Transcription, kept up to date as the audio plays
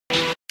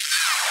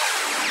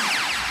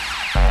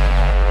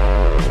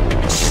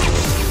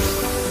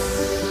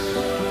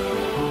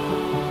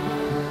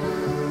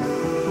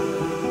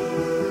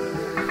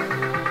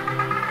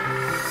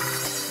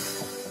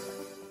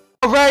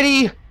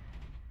Alrighty.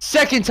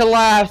 Second to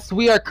last.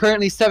 We are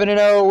currently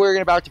 7-0.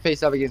 We're about to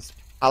face off against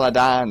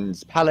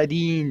Paladins.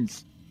 Paladin,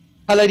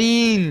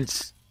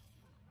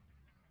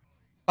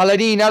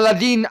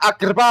 Aladdin,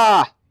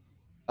 Akraba.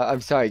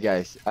 I'm sorry,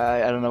 guys.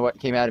 I don't know what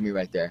came out of me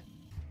right there.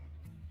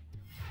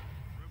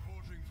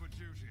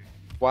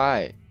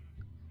 Why?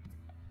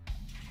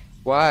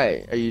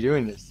 Why are you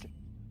doing this?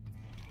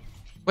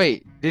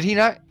 Wait, did he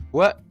not?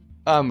 What?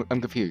 I'm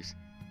confused.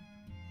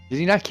 Did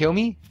he not kill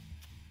me?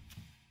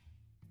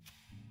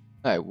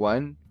 Alright,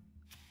 1,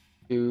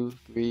 2,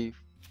 3,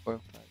 4,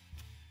 5.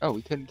 Oh,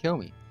 he couldn't kill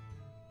me.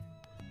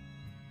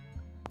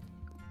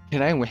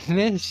 Can I win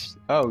this?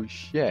 Oh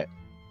shit.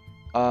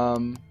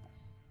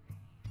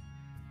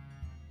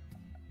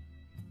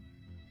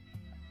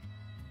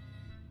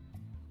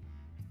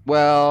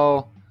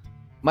 Well,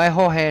 my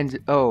whole hand.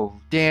 Oh,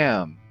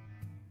 damn.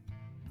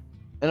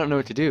 I don't know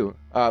what to do.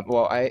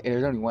 Well,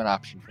 there's only one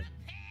option for me.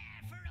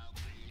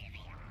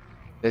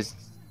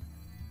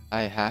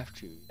 I have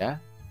to, yeah?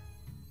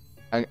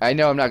 I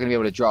know I'm not going to be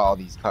able to draw all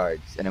these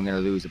cards, and I'm going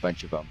to lose a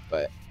bunch of them,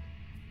 but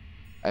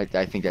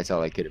I think that's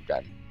all I could have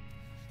done.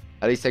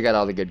 At least I got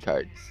all the good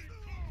cards.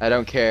 I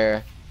don't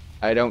care.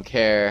 I don't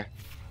care.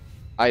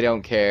 I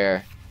don't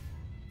care.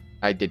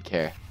 I did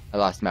care. I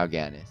lost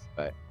Mal'Ganis,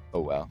 but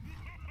oh well.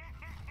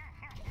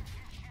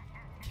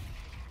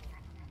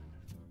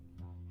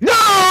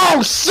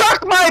 No!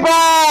 Suck my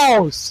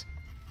balls!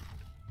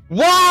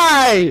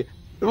 Why?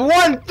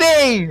 One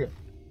thing!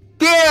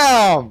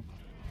 Damn!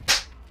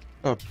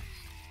 Oh.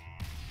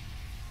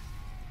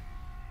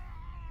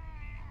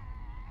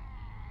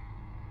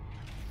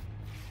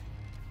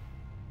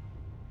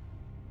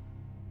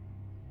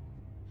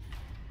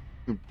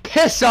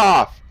 Piss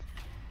off!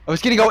 I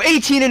was gonna go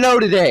 18-0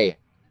 today.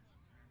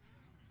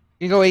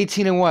 You go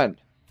 18-1.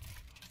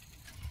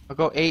 I'll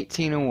go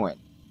 18-1.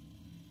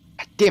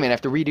 Damn it! I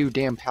have to redo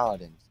damn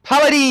Paladins.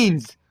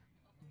 Paladins!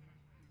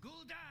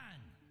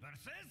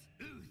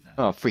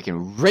 Oh,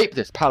 freaking rape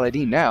this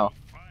Paladin now.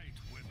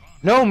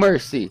 No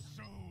mercy.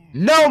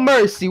 No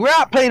mercy. We're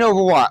not playing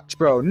Overwatch,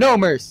 bro. No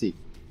mercy.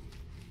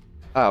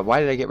 Why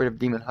did I get rid of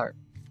Demon Heart?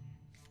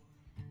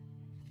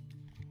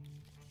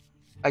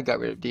 I got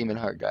rid of Demon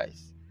Heart,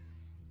 guys.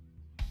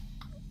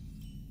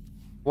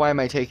 Why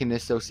am I taking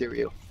this so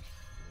serial?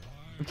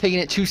 I'm taking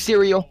it too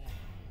serial.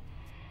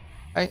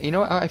 You know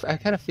what? I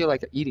kind of feel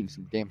like eating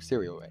some damn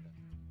cereal right now.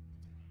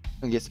 I'm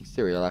gonna get some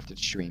cereal after the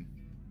stream.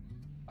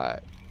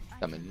 Alright.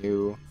 Summon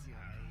you.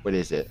 What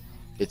is it?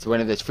 It's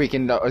one of this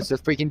freaking. It's the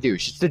freaking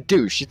douche. It's the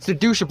douche. It's the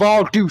douche of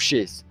all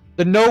douches.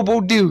 The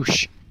noble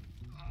douche.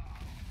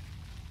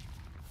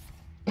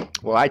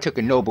 Well, I took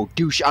a noble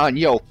douche on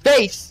your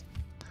face.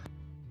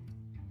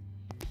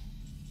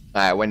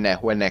 Alright,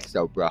 when next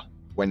though, bro?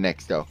 When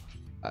next though?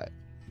 Alright.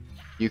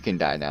 You can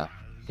die now.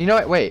 You know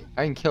what? Wait,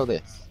 I can kill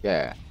this.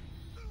 Yeah.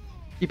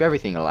 Keep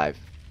everything alive.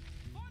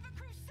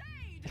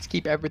 Let's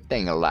keep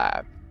everything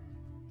alive.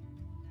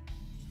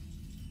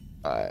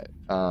 Alright,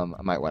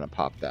 I might want to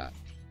pop that.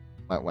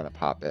 Might want to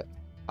pop it.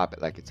 Pop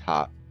it like it's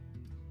hot.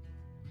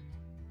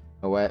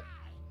 You know what?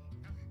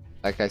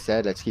 Like I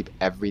said, let's keep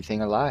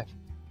everything alive.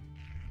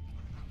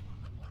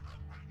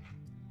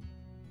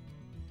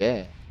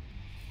 Yeah.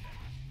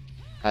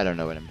 I don't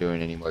know what I'm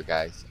doing anymore,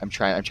 guys. I'm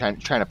trying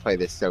to play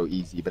this so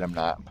easy, but I'm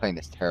not. I'm playing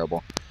this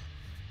terrible.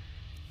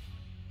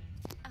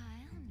 I'll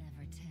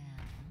never tell.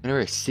 Whenever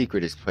a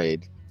secret is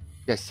played.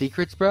 You got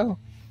secrets, bro?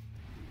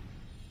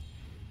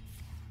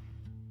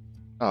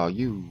 Oh,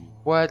 you.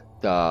 What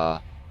the?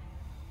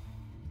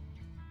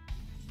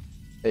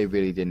 They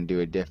really didn't do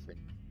it different.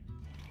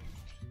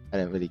 I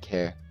didn't really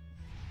care.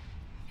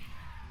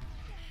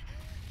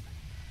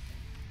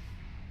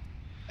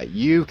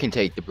 You can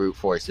take the brute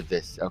force of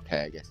this. Okay,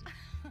 I guess.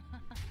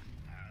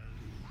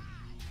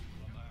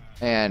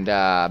 And,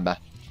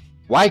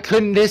 why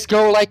couldn't this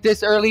go like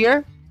this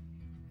earlier?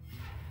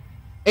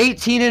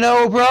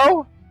 18-0,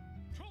 bro?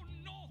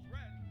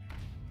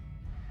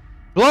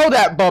 Blow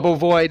that bubble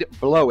void.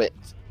 Blow it.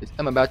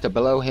 I'm about to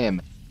blow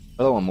him.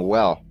 Blow him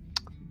well.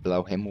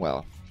 Blow him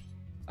well.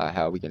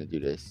 How are we gonna do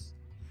this?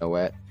 You know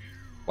what?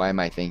 Why am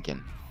I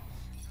thinking?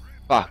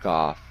 Fuck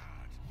off.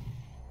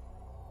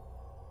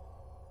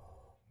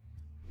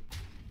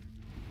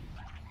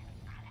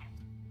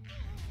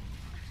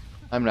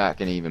 I'm not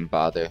gonna even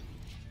bother.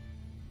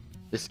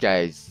 This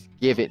guy's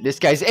This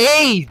guy's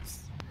AIDS!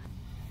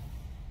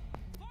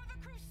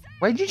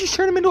 Why did you just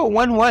turn him into a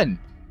 1-1?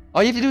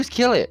 All you have to do is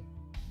kill it.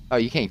 Oh,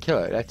 you can't kill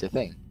it. That's the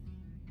thing.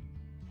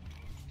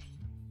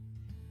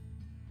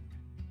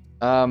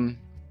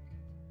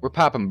 We're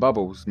popping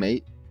bubbles,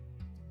 mate.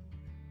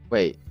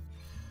 Wait.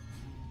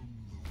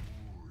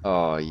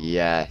 Oh,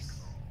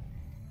 yes.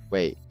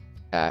 Wait.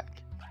 Attack.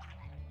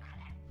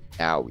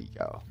 Now we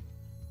go.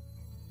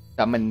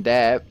 Summon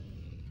that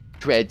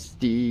dread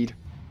steed.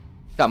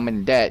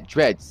 Summon that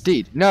dread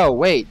steed. No,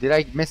 wait. Did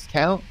I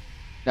miscount?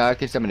 No, I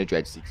can summon a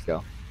dread steed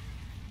still.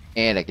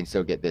 And I can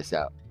still get this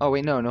out. Oh,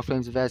 wait, no. No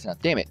Flames of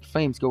Azanoth. Damn it.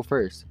 Flames go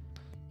first.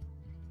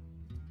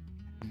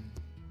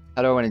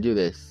 How do I want to do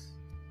this?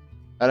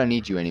 I don't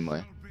need you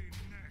anymore.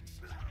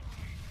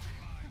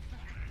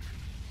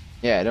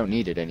 Yeah, I don't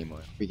need it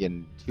anymore.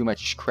 Freaking too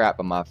much crap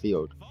on my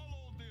field.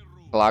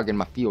 Clogging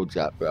my fields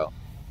up, bro.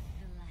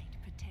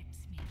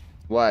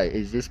 Why?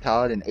 Is this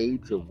Paladin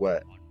AIDS or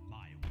what?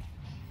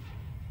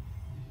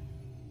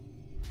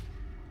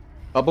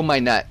 Bubble my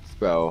nuts,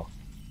 bro.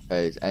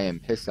 Because I am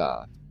pissed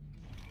off.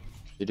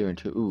 You're doing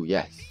too. Ooh,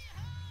 yes.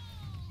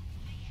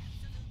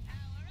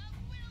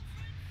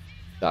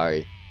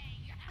 Sorry.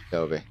 It's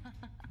over.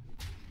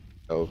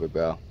 It's over,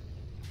 bro.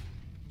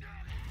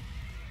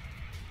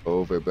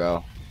 Over,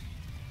 bro.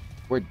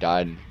 We're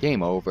done.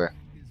 Game over.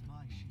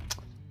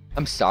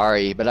 I'm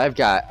sorry, but I've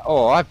got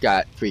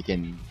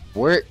freaking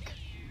work.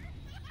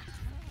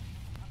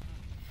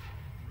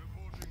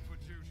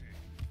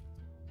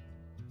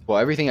 Well,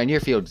 everything on your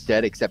field's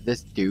dead except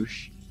this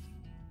douche.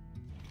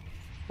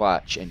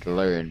 Watch and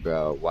learn,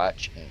 bro.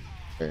 Watch and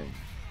learn.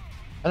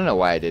 I don't know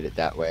why I did it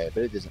that way,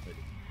 but it doesn't really.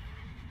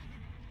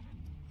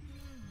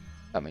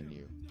 Something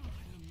new.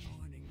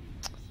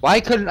 Why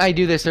couldn't I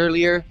do this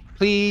earlier?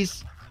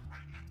 Please.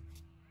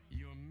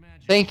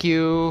 Thank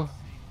you.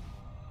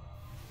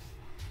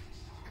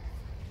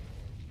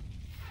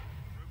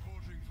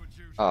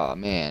 Oh,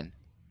 man.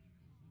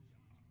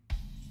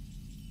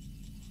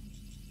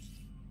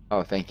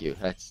 Oh, thank you.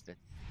 That's...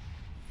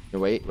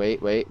 Wait.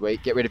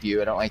 Get rid of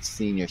you. I don't like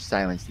seeing your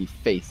silencey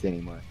face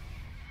anymore.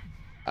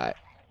 Alright.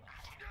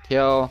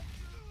 Kill.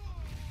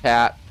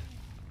 Tap.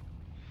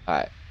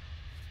 Alright.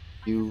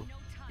 You.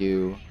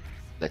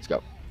 Let's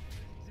go.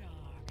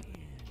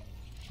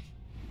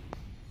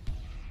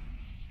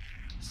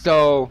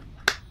 So,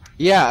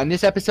 yeah, on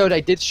this episode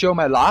I did show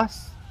my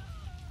loss.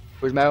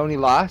 It was my only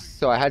loss,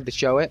 so I had to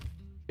show it.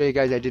 Show you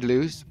guys I did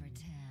lose.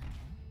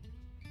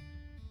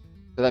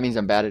 So that means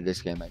I'm bad at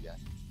this game, I guess.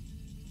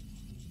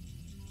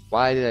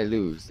 Why did I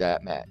lose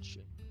that match?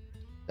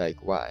 Like,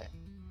 why?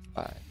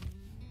 Why?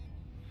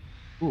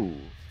 Ooh,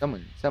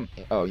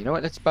 oh, you know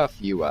what? Let's buff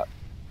you up.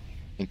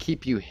 And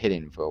keep you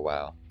hidden for a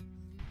while.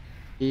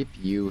 Keep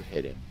you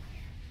hidden.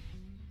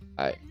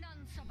 Alright.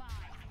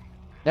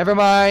 Never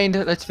mind.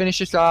 Let's finish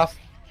this off.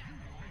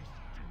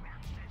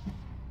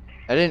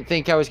 I didn't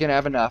think I was going to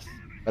have enough,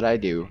 but I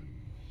do.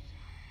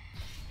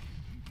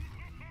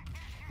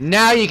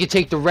 Now you can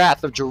take the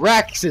wrath of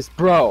Jiraxis,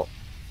 bro.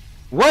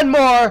 One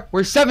more.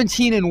 We're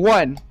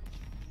 17-1.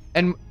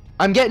 And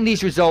I'm getting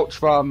these results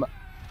from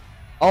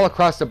all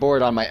across the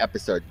board on my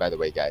episodes, by the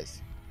way,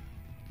 guys.